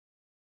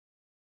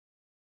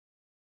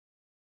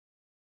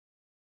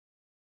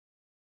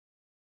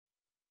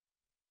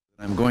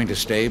I'm going to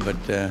stay, but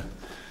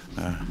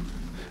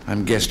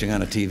I'm guesting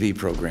on a TV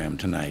program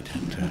tonight.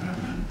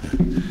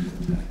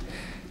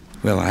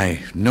 Well,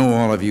 I know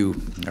all of you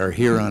are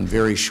here on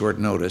very short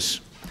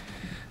notice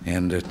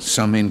and at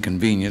some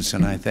inconvenience,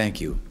 and I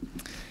thank you.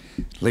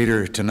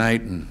 Later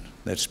tonight, in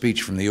that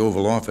speech from the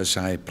Oval Office,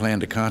 I plan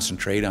to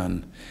concentrate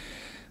on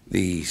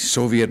the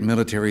Soviet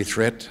military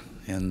threat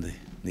and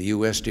the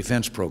U.S.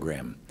 defense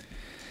program.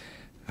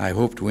 I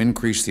hope to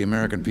increase the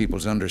American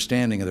people's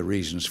understanding of the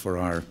reasons for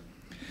our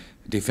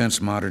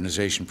defense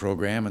modernization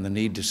program and the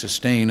need to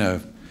sustain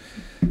a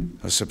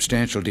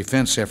substantial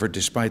defense effort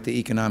despite the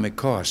economic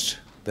costs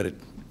that it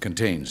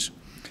contains.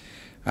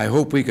 I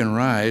hope we can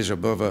rise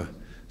above a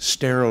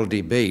sterile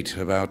debate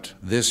about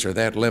this or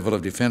that level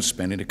of defense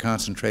spending to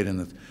concentrate on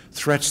the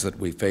threats that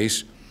we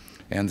face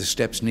and the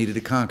steps needed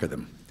to conquer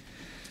them.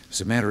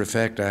 As a matter of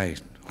fact, I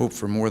hope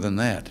for more than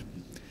that.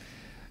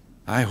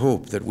 I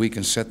hope that we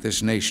can set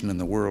this nation and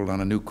the world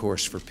on a new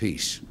course for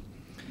peace.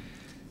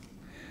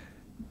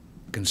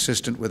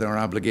 Consistent with our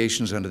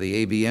obligations under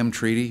the ABM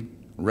Treaty,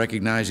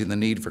 recognizing the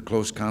need for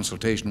close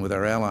consultation with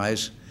our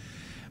allies,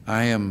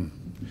 I am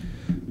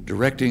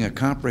directing a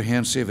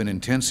comprehensive and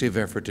intensive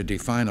effort to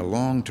define a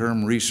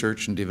long-term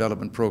research and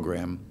development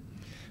program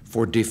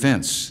for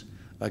defense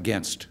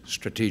against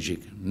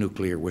strategic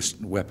nuclear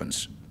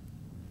weapons.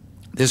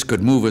 This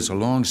could move us a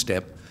long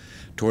step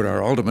toward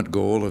our ultimate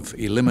goal of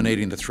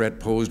eliminating the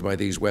threat posed by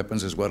these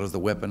weapons as well as the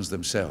weapons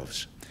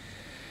themselves.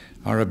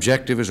 Our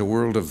objective is a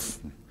world of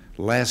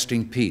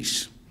lasting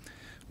peace,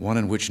 one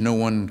in which no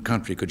one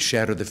country could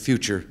shatter the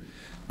future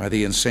by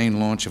the insane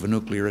launch of a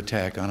nuclear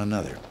attack on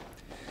another.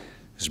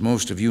 As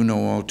most of you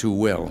know all too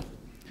well,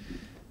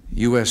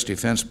 U.S.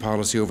 defense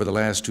policy over the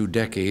last 2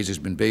 decades has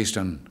been based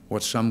on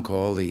what some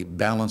call the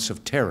balance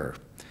of terror.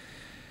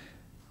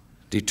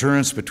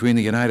 Deterrence between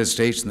the United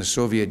States and the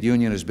Soviet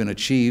Union has been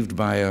achieved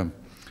by a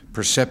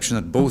perception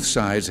that both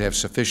sides have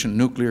sufficient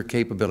nuclear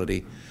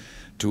capability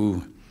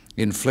to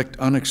inflict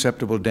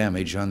unacceptable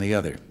damage on the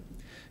other.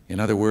 In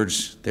other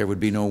words, there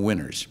would be no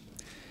winners.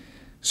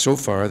 So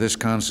far, this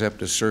concept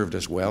has served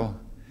us well,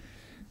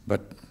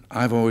 but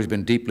I've always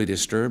been deeply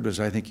disturbed, as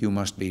I think you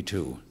must be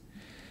too,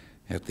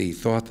 at the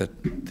thought that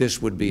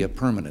this would be a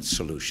permanent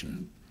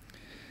solution.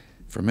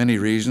 For many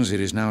reasons,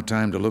 it is now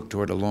time to look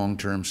toward a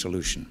long-term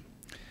solution.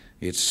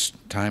 It's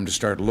time to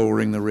start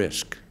lowering the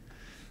risk.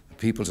 The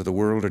peoples of the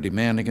world are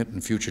demanding it,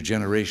 and future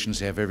generations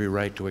have every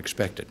right to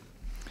expect it.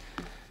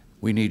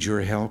 We need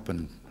your help,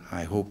 and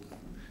I hope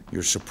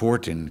your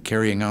support in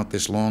carrying out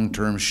this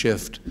long-term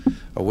shift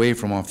away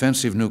from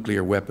offensive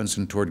nuclear weapons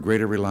and toward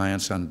greater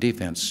reliance on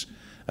defense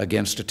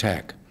against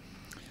attack.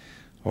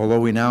 Although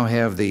we now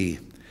have the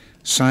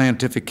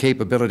scientific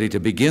capability to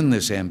begin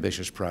this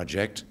ambitious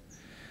project,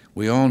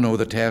 we all know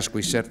the task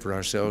we set for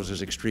ourselves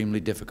is extremely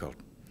difficult.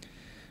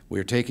 We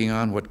are taking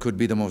on what could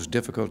be the most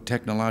difficult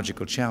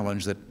technological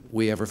challenge that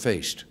we ever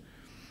faced.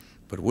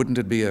 But wouldn't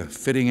it be a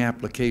fitting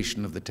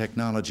application of the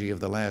technology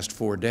of the last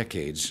 4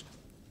 decades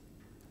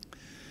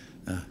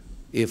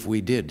if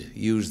we did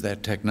use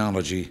that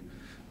technology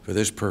for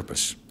this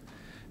purpose?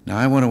 Now,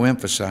 I want to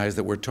emphasize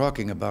that we're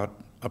talking about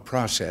a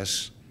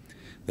process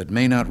that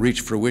may not reach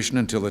fruition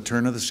until the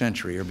turn of the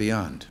century or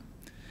beyond.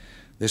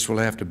 This will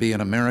have to be an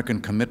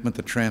American commitment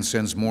that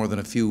transcends more than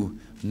a few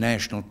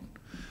national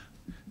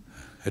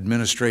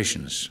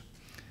administrations.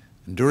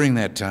 And during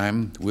that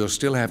time, we'll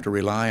still have to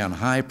rely on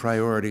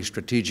high-priority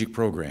strategic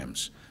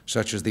programs,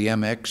 such as the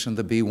MX and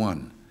the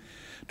B-1,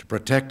 to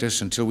protect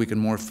us until we can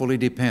more fully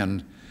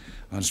depend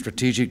on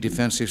strategic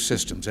defensive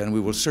systems, and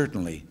we will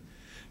certainly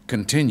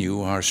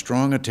continue our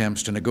strong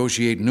attempts to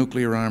negotiate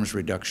nuclear arms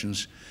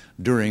reductions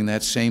during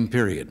that same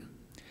period.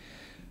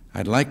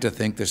 I'd like to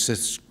think that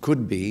this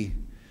could be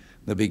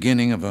the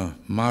beginning of a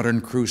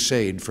modern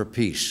crusade for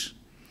peace.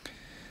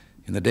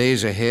 In the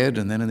days ahead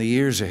and then in the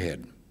years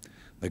ahead,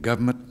 the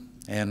government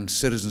and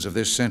citizens of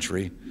this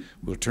century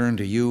will turn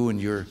to you and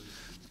your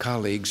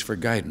colleagues for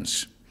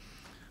guidance.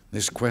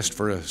 This quest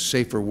for a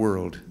safer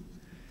world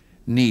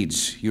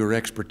needs your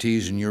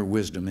expertise and your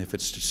wisdom if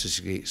it's to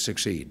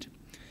succeed.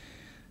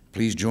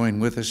 Please join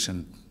with us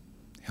and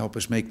help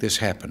us make this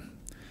happen.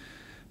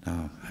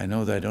 Now, I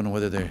don't know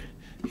whether they're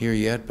here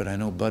yet, but I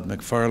know Bud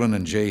McFarland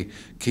and Jay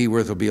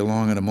Keyworth will be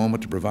along in a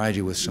moment to provide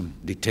you with some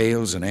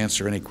details and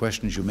answer any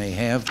questions you may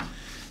have.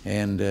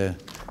 And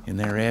in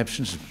their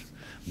absence,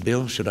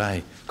 Bill, should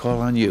I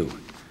call on you?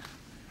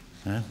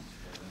 Huh?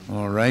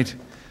 All right.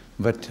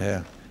 But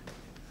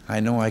I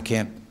know I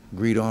can't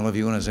greet all of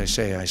you, and as I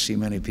say, I see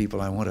many people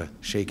I want to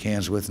shake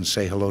hands with and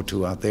say hello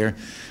to out there,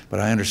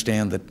 but I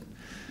understand that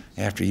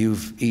after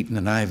you've eaten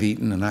and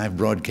I've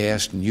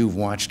broadcast and you've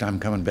watched, I'm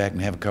coming back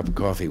and have a cup of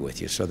coffee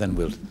with you, so then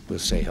we'll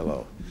say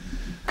hello.